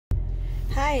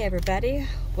Hi everybody,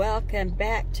 welcome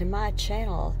back to my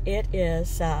channel. It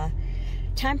is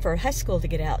time for high school to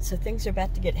get out, so things are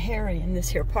about to get hairy in this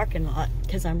here parking lot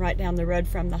because I'm right down the road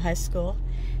from the high school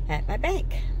at my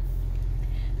bank.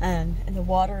 And the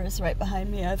water is right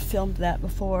behind me. I've filmed that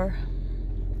before.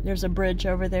 There's a bridge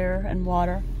over there and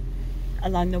water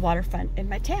along the waterfront in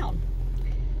my town.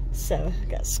 So I've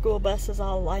got school buses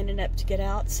all lining up to get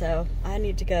out, so I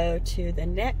need to go to the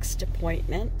next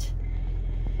appointment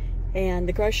and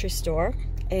the grocery store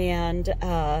and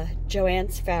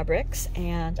Joann's fabrics,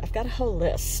 and I've got a whole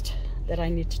list that I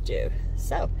need to do.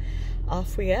 So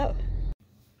off we go.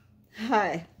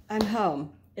 Hi, I'm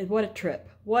home. And what a trip.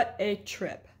 What a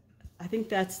trip. I think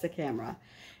that's the camera.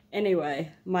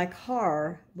 Anyway, my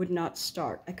car would not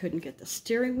start. I couldn't get the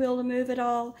steering wheel to move at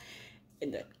all.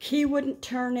 And the key wouldn't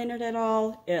turn in it at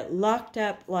all. It locked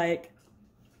up like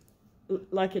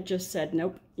it just said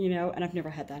nope, you know, and I've never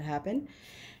had that happen.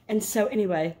 And so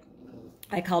anyway,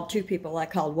 I called two people. I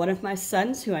called one of my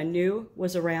sons who I knew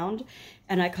was around,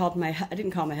 and I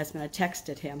didn't call my husband, I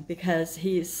texted him because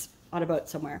he's on a boat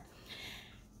somewhere.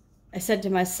 I said to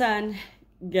my son,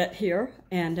 get here,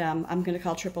 and I'm going to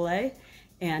call AAA,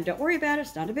 and don't worry about it,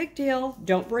 it's not a big deal.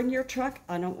 Don't bring your truck,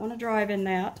 I don't want to drive in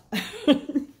that.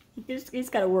 He's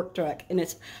got a work truck, and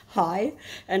it's high,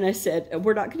 and I said,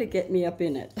 we're not going to get me up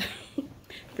in it.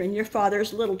 Bring your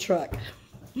father's little truck.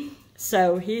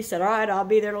 So he said, all right, I'll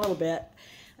be there in a little bit.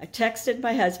 I texted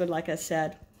my husband, like I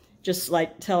said, just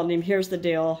like telling him, here's the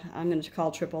deal. I'm going to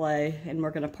call AAA, and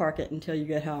we're going to park it until you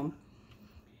get home.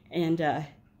 And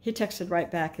he texted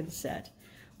right back and said,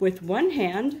 with one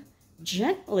hand,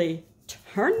 gently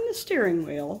turn the steering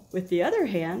wheel. With the other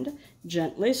hand,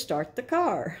 gently start the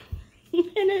car. And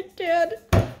it did.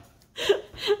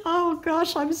 Oh,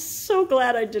 gosh, I'm so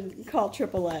glad I didn't call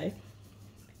AAA.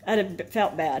 I'd have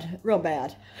felt bad, real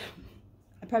bad.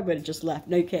 I probably would have just left.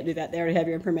 No, you can't do that. They already have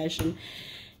your information.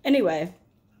 Anyway,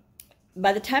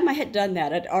 by the time I had done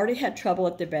that, I'd already had trouble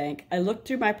at the bank. I looked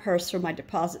through my purse for my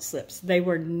deposit slips. They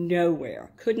were nowhere.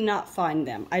 Could not find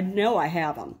them. I know I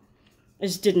have them. I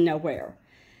just didn't know where.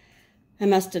 I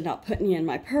must have not put any in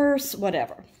my purse,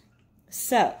 whatever.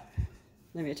 So,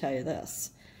 let me tell you this.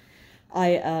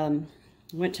 I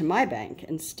went to my bank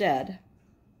instead.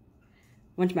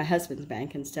 Went to my husband's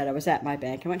bank instead. I was at my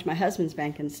bank. I went to my husband's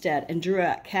bank instead and drew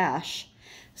out cash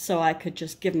so I could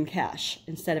just give him cash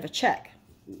instead of a check.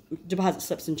 Deposit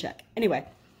slips and check. Anyway,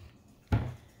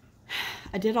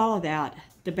 I did all of that.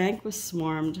 The bank was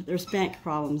swarmed. There's bank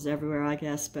problems everywhere, I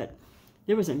guess, but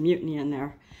there was a mutiny in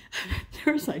there.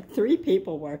 There was like 3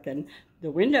 people working. The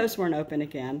windows weren't open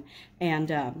again, and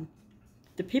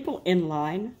the people in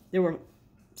line, there were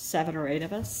 7 or 8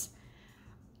 of us,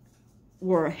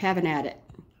 were having at it.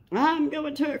 I'm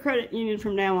going to a credit union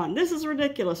from now on. This is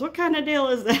ridiculous. What kind of deal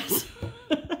is this?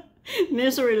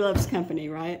 Misery loves company,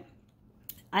 right?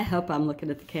 I hope I'm looking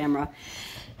at the camera.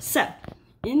 So,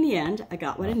 in the end, I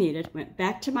got what I needed, went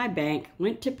back to my bank,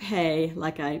 went to pay,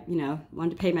 like I,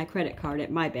 wanted to pay my credit card at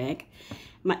my bank.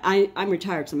 I'm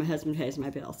retired, so my husband pays my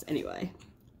bills anyway.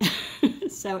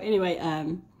 So anyway,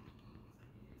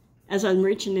 as I'm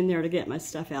reaching in there to get my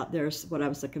stuff out, there's what I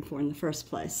was looking for in the first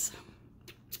place.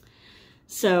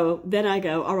 So then I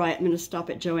go, all right, I'm going to stop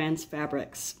at Joann's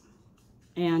Fabrics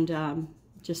and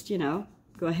just,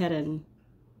 go ahead and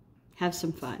have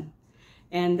some fun.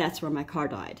 And that's where my car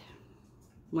died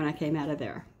when I came out of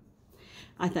there.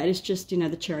 I thought it's just,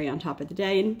 the cherry on top of the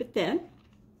day. But then,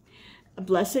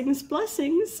 blessings,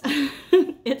 blessings,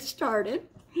 it started.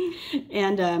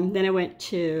 And then I went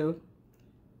to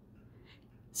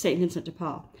St. Vincent de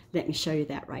Paul. Let me show you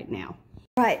that right now.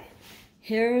 Right.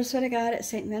 Here's what I got at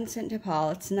St. Vincent de Paul.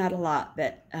 It's not a lot,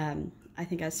 but I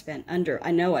think I spent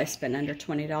I know I spent under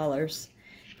 $20,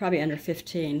 probably under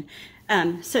 15.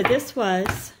 So this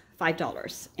was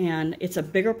 $5, and it's a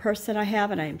bigger purse that I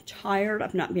have, and I'm tired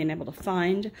of not being able to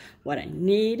find what I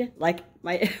need, like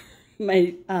my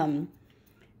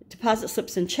deposit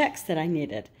slips and checks that I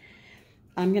needed.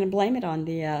 I'm going to blame it on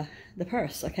the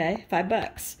purse, okay?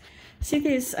 $5. See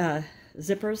these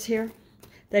zippers here?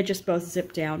 They just both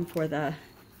zip down for the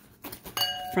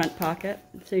front pocket,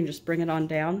 so you can just bring it on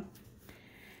down.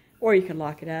 Or you can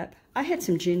lock it up. I had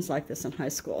some jeans like this in high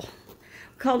school.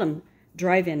 We called them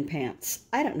drive-in pants.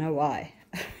 I don't know why.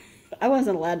 I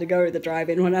wasn't allowed to go to the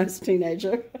drive-in when I was a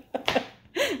teenager.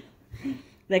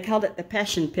 They called it the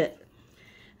Passion Pit.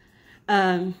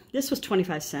 This was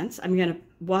 25 cents. I'm going to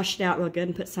wash it out real good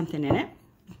and put something in it.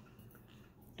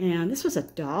 And this was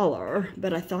 $1,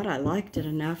 but I thought I liked it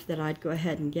enough that I'd go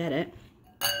ahead and get it.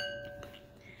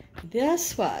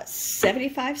 This was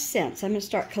 75 cents. I'm going to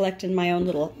start collecting my own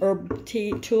little herb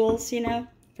tea tools,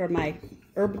 for my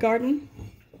herb garden.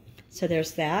 So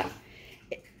there's that.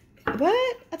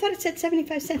 What? I thought it said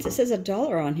 75 cents. It says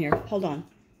 $1 on here. Hold on.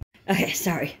 Okay,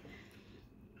 sorry.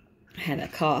 I had a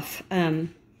cough.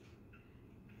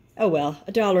 Oh well,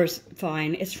 $1's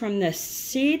fine. It's from the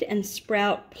Seed and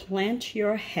Sprout Plant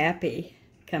Your Happy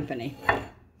company.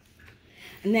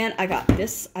 And then I got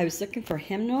this. I was looking for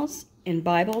hymnals and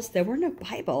Bibles. There were no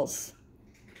Bibles.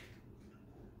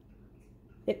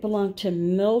 It belonged to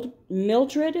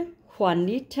Mildred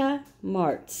Juanita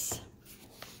Martz.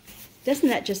 Doesn't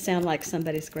that just sound like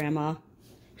somebody's grandma?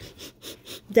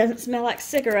 Doesn't smell like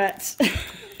cigarettes.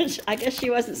 I guess she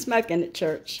wasn't smoking at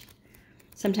church.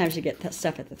 Sometimes you get that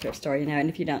stuff at the thrift store, you know, and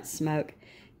if you don't smoke,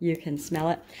 you can smell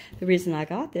it. The reason I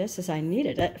got this is I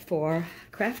needed it for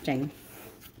crafting,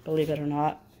 believe it or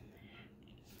not.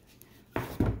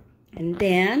 And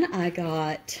then I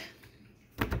got,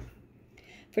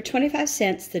 for 25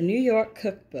 cents, the New York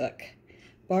Cookbook,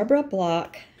 Barbara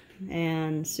Block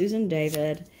and Susan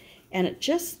David, and it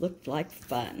just looked like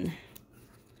fun.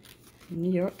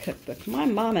 New York Cookbook. My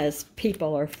mama's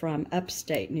people are from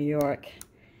upstate New York.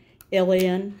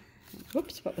 Ilion.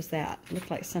 Whoops, what was that?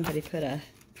 Looked like somebody put a...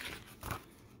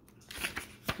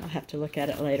 I'll have to look at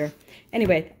it later.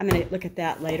 Anyway, I'm going to look at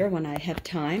that later when I have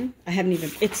time. I haven't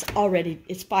even... It's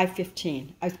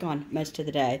 5:15. I was gone most of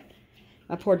the day.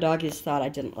 My poor doggies thought I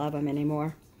didn't love them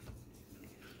anymore.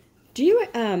 Do you...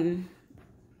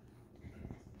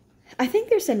 I think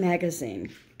there's a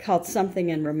magazine called Something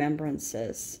in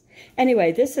Remembrances.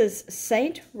 Anyway, this is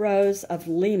St. Rose of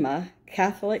Lima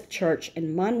Catholic Church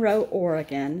in Monroe,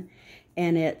 Oregon,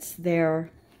 and it's their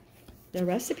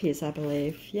recipes, I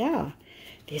believe. Yeah,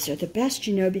 these are the best,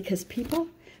 you know, because people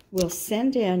will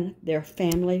send in their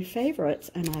family favorites,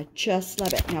 and I just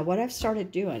love it. Now, what I've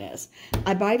started doing is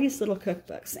I buy these little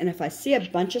cookbooks, and if I see a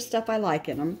bunch of stuff I like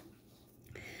in them,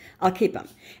 I'll keep them.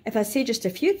 If I see just a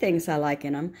few things I like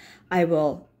in them, I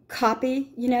will copy,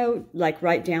 you know, like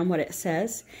write down what it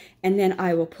says, and then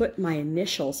I will put my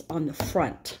initials on the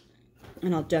front,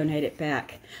 and I'll donate it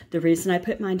back. The reason I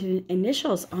put my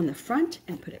initials on the front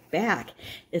and put it back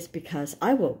is because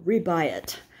I will rebuy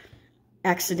it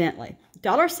accidentally.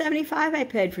 $1.75 I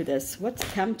paid for this. What's it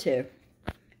come to?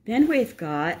 Then we've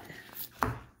got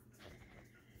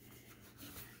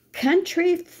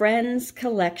Country Friends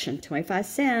Collection, 25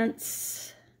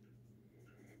 cents.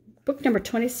 Book number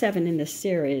 27 in this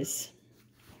series.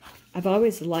 I've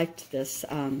always liked this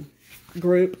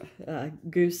group,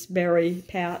 Gooseberry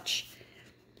Patch.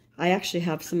 I actually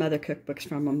have some other cookbooks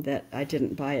from them that I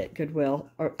didn't buy at Goodwill.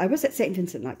 Or I was at St.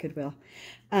 Vincent, not Goodwill.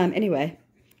 Anyway,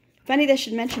 funny they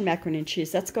should mention macaroni and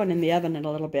cheese. That's going in the oven in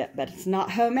a little bit, but it's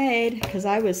not homemade because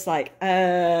I was like,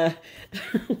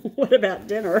 what about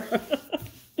dinner?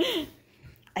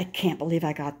 I can't believe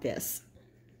I got this.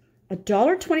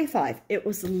 $1.25. It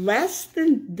was less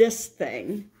than this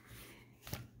thing,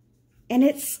 and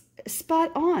it's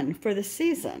spot on for the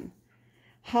season.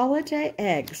 Holiday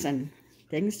eggs and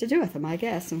things to do with them, I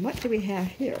guess. And what do we have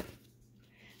here?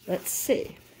 Let's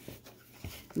see.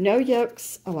 No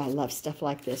Yolks. Oh, I love stuff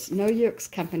like this. No Yolks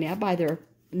Company. I buy their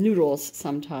noodles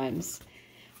sometimes.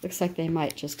 Looks like they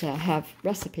might just have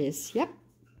recipes. Yep.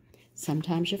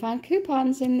 Sometimes you find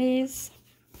coupons in these.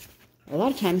 A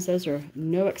lot of times those are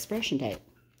no expiration date.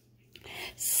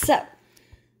 So,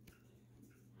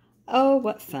 oh,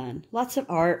 what fun. Lots of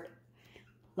art,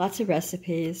 lots of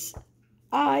recipes.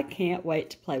 I can't wait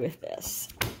to play with this.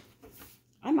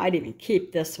 I might even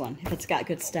keep this one if it's got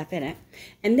good stuff in it.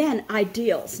 And then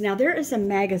Ideals. Now, there is a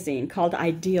magazine called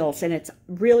Ideals, and it's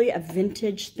really a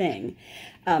vintage thing.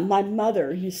 My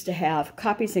mother used to have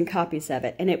copies and copies of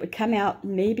it, and it would come out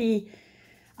maybe...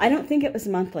 I don't think it was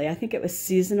monthly. I think it was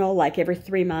seasonal, like every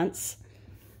 3 months.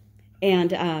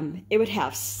 And it would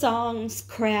have songs,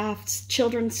 crafts,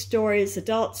 children's stories,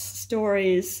 adults'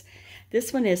 stories.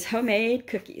 This one is homemade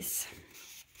cookies.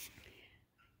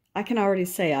 I can already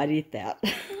say I'd eat that.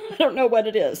 I don't know what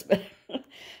it is, but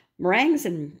meringues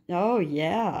and, oh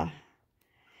yeah.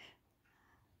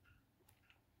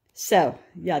 So,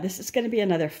 yeah, this is going to be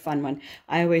another fun one.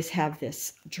 I always have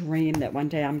this dream that one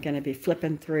day I'm going to be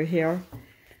flipping through here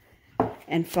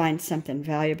and find something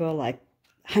valuable, like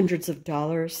hundreds of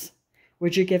dollars.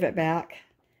 Would you give it back?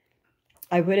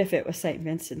 I would if it was St.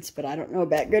 Vincent's, but I don't know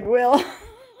about Goodwill.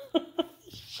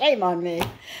 Shame on me.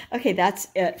 Okay, that's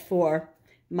it for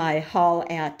my haul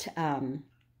at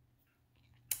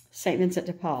St. Vincent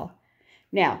de Paul.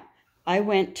 Now, I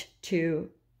went to,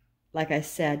 like I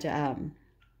said, I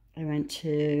went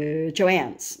to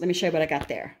Joann's. Let me show you what I got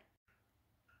there.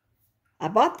 I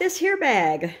bought this here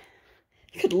bag.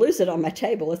 You could lose it on my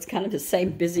table. It's kind of the same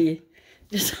busy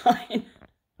design.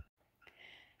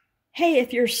 Hey,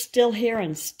 if you're still here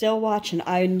and still watching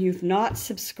and you've not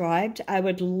subscribed, I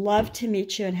would love to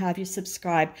meet you and have you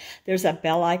subscribe. There's a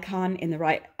bell icon in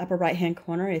the upper right-hand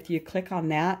corner. If you click on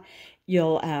that,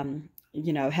 you'll,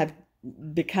 have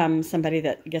become somebody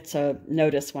that gets a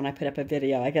notice when I put up a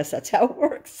video. I guess that's how it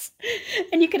works.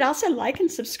 And you can also like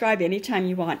and subscribe anytime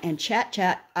you want. And chat.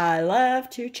 I love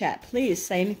to chat. Please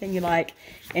say anything you like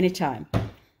anytime.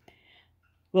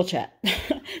 We'll chat.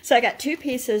 So I got 2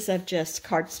 pieces of just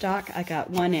cardstock. I got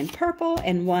one in purple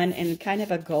and one in kind of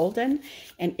a golden.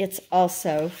 And it's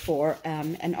also for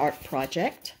an art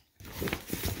project.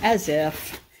 As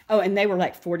if. Oh, and they were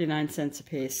like 49 cents a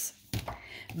piece.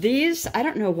 These, I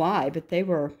don't know why, but they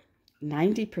were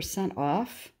 90%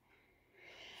 off.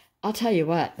 I'll tell you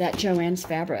what, that Joann's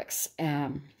Fabrics,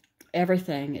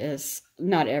 everything is,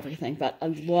 not everything, but a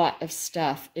lot of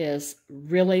stuff is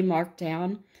really marked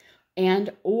down and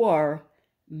or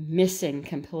missing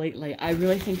completely. I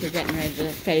really think they're getting ready to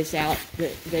phase out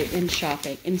the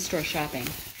in-store shopping.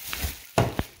 I'm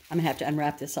going to have to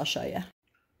unwrap this, I'll show you.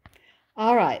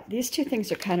 All right, these 2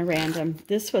 things are kind of random.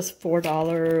 This was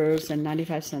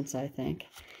 $4.95, I think.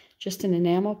 Just an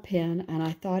enamel pin, and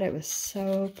I thought it was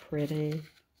so pretty.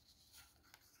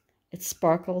 It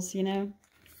sparkles, you know.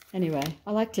 Anyway,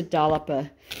 I like to doll up a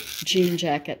jean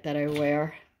jacket that I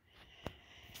wear.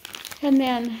 And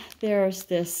then there's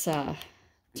this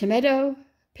tomato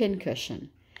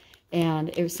pincushion. And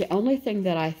it was the only thing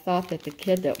that I thought that the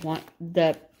kid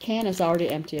the can is already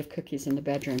empty of cookies in the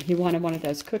bedroom. He wanted one of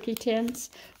those cookie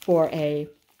tins for a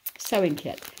sewing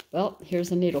kit. Well,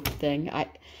 here's a needle thing.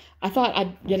 I thought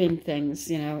I'd get him things,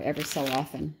 you know, every so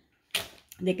often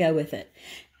that go with it.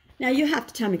 Now, you have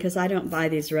to tell me because I don't buy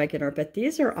these regular, but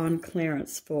these are on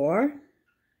clearance for,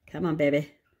 come on,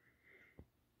 baby.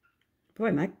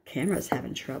 Boy, my camera's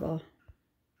having trouble.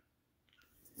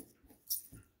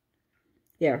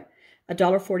 There.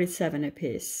 $1.47 a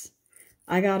piece.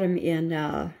 I got them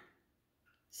in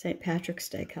St. Patrick's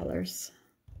Day colors.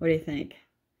 What do you think?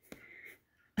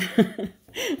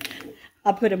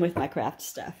 I'll put them with my craft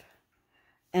stuff.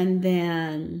 And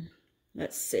then,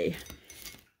 let's see.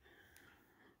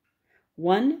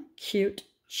 One cute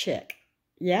chick.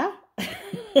 Yeah?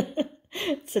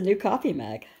 It's a new coffee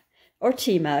mug. Or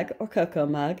tea mug. Or cocoa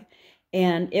mug.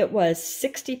 And it was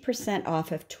 60%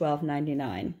 off of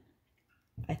 $12.99.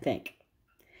 I think.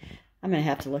 I'm going to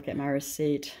have to look at my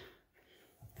receipt.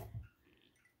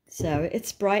 So,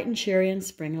 it's bright and cheery and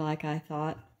spring-like, I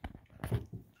thought.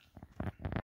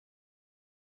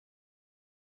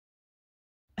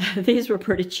 These were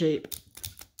pretty cheap.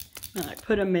 And I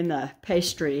put them in the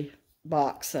pastry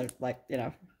box. So, like, you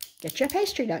know, get your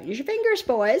pastry. Don't use your fingers,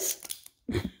 boys.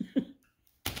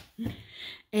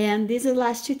 And these are the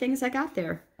last 2 things I got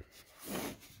there.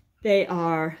 They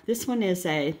are, this one is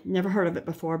a, never heard of it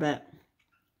before, but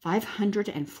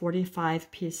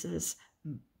 545 pieces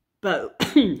Bow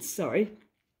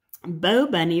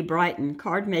Bunny Brighton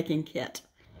card making kit.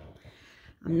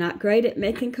 I'm not great at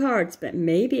making cards, but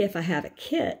maybe if I have a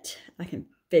kit, I can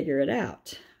figure it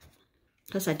out.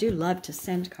 Plus, I do love to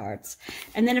send cards.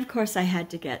 And then, of course, I had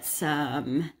to get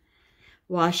some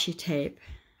washi tape.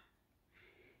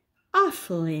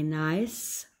 Awfully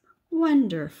nice.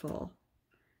 Wonderful.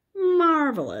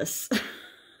 Marvelous.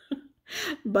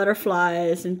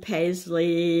 Butterflies and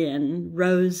paisley and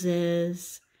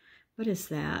roses. What is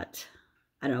that?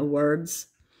 I don't know, words.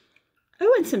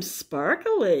 Oh, and some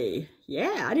sparkly.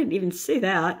 Yeah, I didn't even see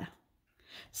that.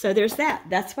 So there's that.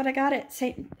 That's what I got at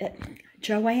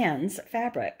Joann's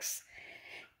Fabrics.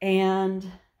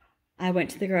 And I went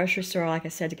to the grocery store, like I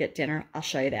said, to get dinner. I'll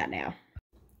show you that now.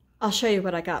 I'll show you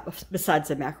what I got besides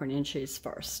the macaroni and cheese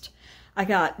first. I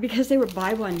got, because they were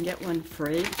buy one, get one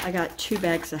free, I got 2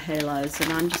 bags of halos,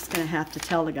 and I'm just going to have to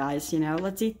tell the guys, you know,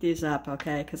 let's eat these up,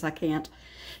 okay, because I can't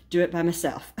do it by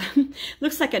myself.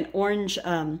 Looks like an orange,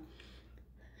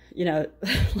 you know,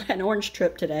 an orange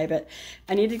trip today, but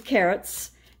I needed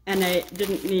carrots, and I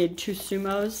didn't need 2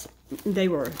 sumos. They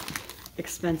were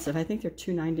expensive. I think they're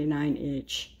 $2.99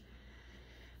 each.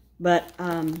 But,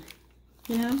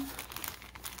 you know,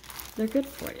 they're good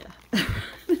for you.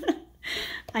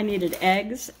 I needed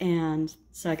eggs, and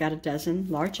so I got a dozen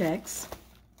large eggs.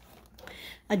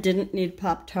 I didn't need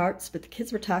Pop-Tarts, but the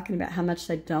kids were talking about how much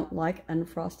they don't like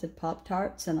unfrosted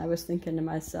Pop-Tarts, and I was thinking to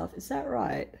myself, is that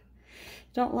right?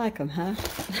 Don't like them, huh?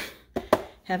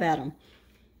 Have at them.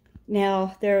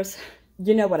 Now, there's,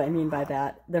 you know what I mean by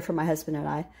that. They're for my husband and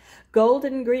I.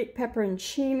 Golden Greek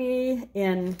pepperoncini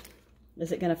in,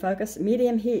 is it going to focus?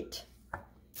 Medium heat.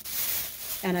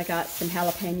 And I got some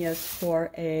jalapenos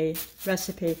for a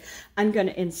recipe. I'm going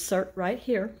to insert right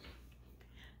here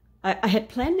I had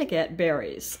planned to get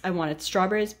berries. I wanted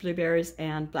strawberries, blueberries,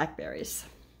 and blackberries.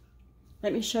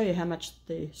 Let me show you how much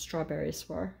the strawberries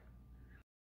were.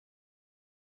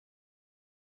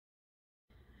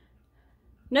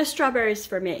 No strawberries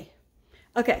for me.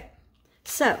 Okay,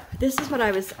 so this is what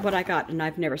I got, and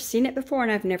I've never seen it before,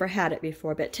 and I've never had it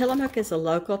before. But Tillamook is a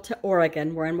local to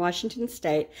Oregon. We're in Washington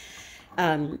State.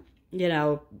 You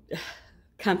know,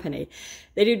 company.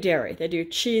 They do dairy. They do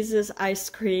cheeses, ice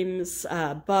creams,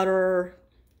 butter,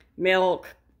 milk,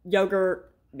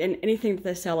 yogurt, and anything that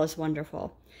they sell is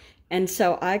wonderful. And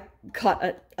so I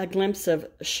caught a glimpse of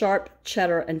sharp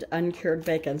cheddar and uncured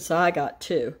bacon, so I got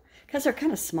 2 because they're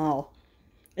kind of small.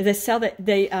 They sell that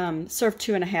they serve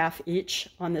 2.5 each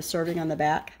on the serving on the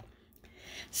back.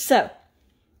 So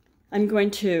I'm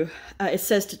going to. It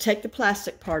says to take the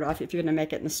plastic part off if you're going to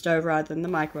make it in the stove rather than the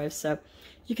microwave. So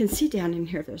you can see down in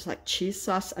here there's like cheese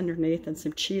sauce underneath and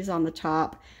some cheese on the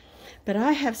top. But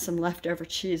I have some leftover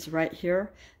cheese right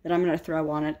here that I'm going to throw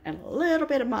on it, and a little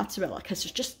bit of mozzarella because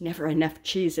there's just never enough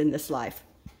cheese in this life.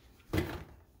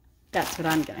 That's what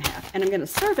I'm going to have. And I'm going to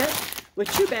serve it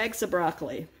with 2 bags of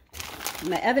broccoli.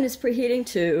 My oven is preheating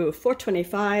to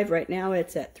 425. Right now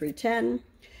it's at 310.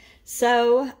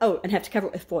 So, oh, and have to cover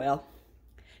it with foil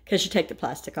because you take the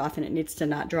plastic off and it needs to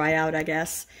not dry out, I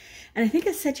guess. And I think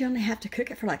it said you only have to cook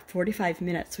it for like 45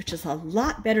 minutes, which is a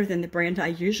lot better than the brand I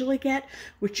usually get,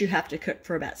 which you have to cook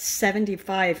for about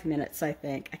 75 minutes, I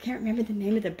think. I can't remember the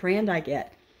name of the brand I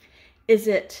get. Is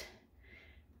it,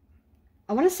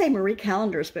 I want to say Marie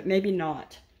Callender's, but maybe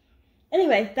not.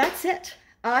 Anyway, that's it.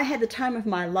 I had the time of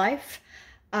my life.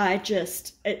 I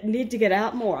need to get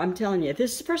out more. I'm telling you,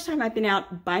 this is the first time I've been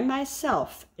out by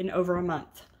myself in over a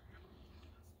month.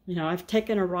 You know, I've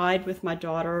taken a ride with my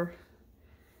daughter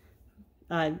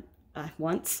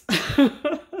once.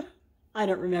 I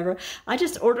don't remember. I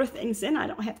just order things in. I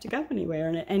don't have to go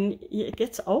anywhere, and it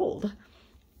gets old.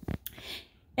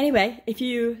 Anyway, if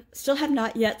you still have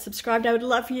not yet subscribed, I would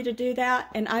love for you to do that,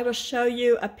 and I will show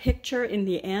you a picture in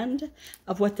the end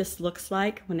of what this looks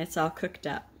like when it's all cooked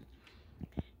up.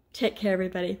 Take care,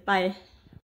 everybody. Bye.